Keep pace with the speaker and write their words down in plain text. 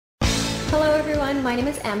Hello everyone, my name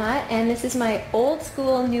is Emma and this is my old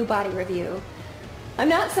school new body review. I'm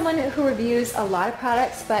not someone who reviews a lot of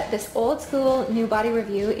products, but this old school new body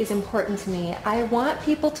review is important to me. I want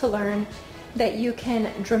people to learn that you can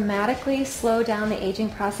dramatically slow down the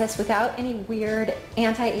aging process without any weird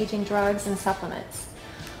anti-aging drugs and supplements.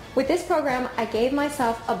 With this program, I gave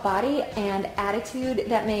myself a body and attitude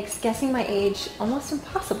that makes guessing my age almost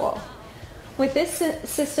impossible. With this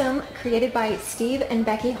system created by Steve and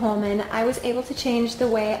Becky Holman, I was able to change the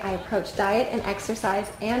way I approach diet and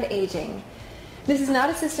exercise and aging. This is not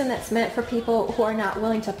a system that's meant for people who are not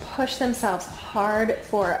willing to push themselves hard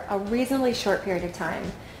for a reasonably short period of time.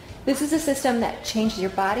 This is a system that changes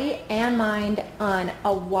your body and mind on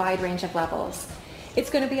a wide range of levels.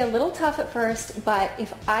 It's going to be a little tough at first, but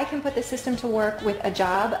if I can put the system to work with a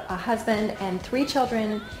job, a husband, and 3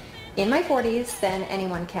 children in my 40s, then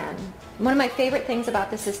anyone can. One of my favorite things about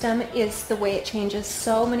the system is the way it changes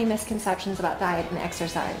so many misconceptions about diet and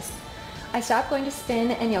exercise. I stopped going to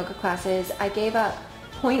spin and yoga classes. I gave up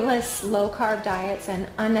pointless low-carb diets and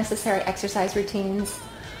unnecessary exercise routines.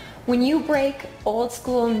 When you break old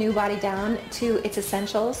school new body down to its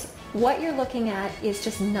essentials, what you're looking at is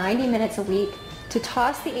just 90 minutes a week to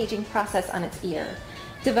toss the aging process on its ear.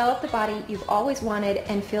 Develop the body you've always wanted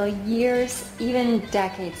and feel years, even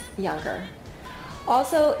decades younger.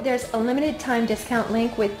 Also, there's a limited time discount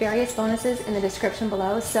link with various bonuses in the description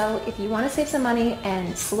below, so if you want to save some money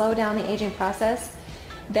and slow down the aging process,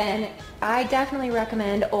 then I definitely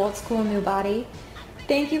recommend Old School New Body.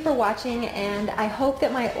 Thank you for watching, and I hope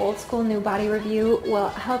that my Old School New Body review will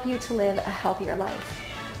help you to live a healthier life.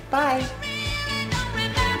 Bye!